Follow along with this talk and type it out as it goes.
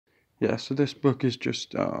yeah, so this book is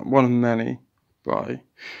just one of many by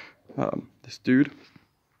this dude.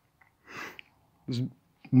 There's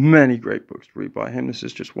many great books to read by him. This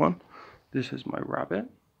is just one. This is my rabbit.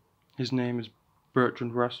 His name is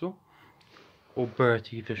Bertrand Russel, or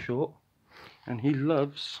Bertie for short, and he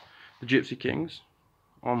loves the Gipsy Kings.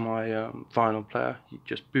 On my vinyl player, he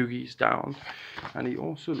just boogies down, and he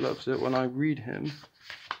also loves it when I read him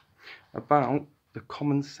about the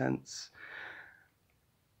common sense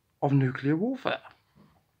of nuclear warfare.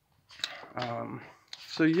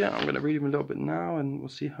 So yeah, I'm going to read him a little bit now, and we'll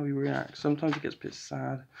see how he reacts. Sometimes he gets a bit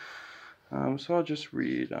sad, so I'll just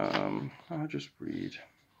read a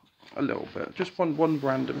little bit, just one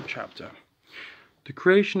random chapter. The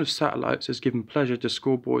creation of satellites has given pleasure to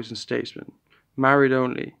schoolboys and statesmen, married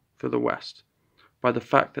only, for the West, by the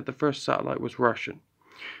fact that the first satellite was Russian.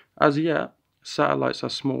 As yet, satellites are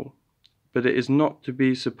small, but it is not to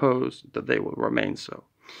be supposed that they will remain so.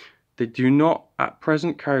 They do not at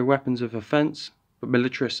present carry weapons of offence, but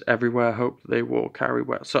militarists everywhere hope that they will carry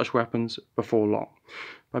such weapons before long.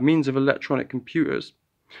 By means of electronic computers,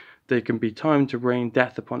 they can be timed to rain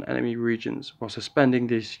death upon enemy regions while suspending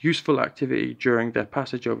this useful activity during their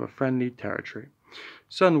passage over friendly territory.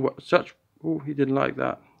 Oh, he didn't like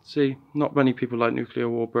that. See, not many people like nuclear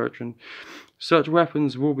war, Bertrand. Such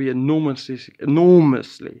weapons will be enormously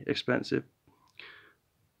expensive.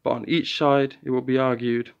 But on each side, it will be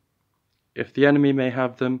argued, if the enemy may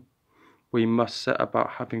have them, we must set about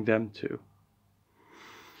having them too.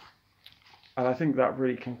 And I think that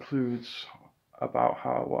really concludes about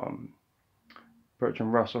how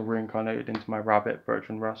Bertrand Russell reincarnated into my rabbit,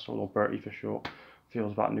 Bertrand Russell, or Bertie for short,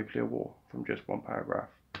 feels about nuclear war from just one paragraph.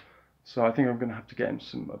 So I think I'm going to have to get him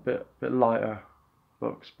some a bit lighter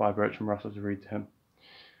books by Bertrand Russell to read to him.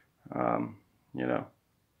 You know,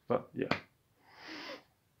 but yeah.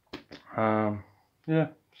 Yeah,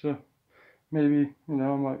 so maybe, you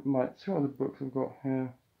know, I might see what other books I've got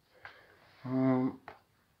here.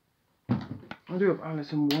 I do have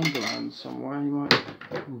Alice in Wonderland somewhere, you might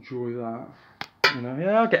enjoy that. You know,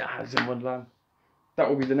 yeah, I'll get Alice in Wonderland. That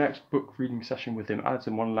will be the next book reading session with him, Alice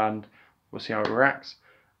in Wonderland. We'll see how he reacts.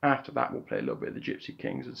 After that, we'll play a little bit of the Gipsy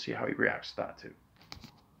Kings and see how he reacts to that too.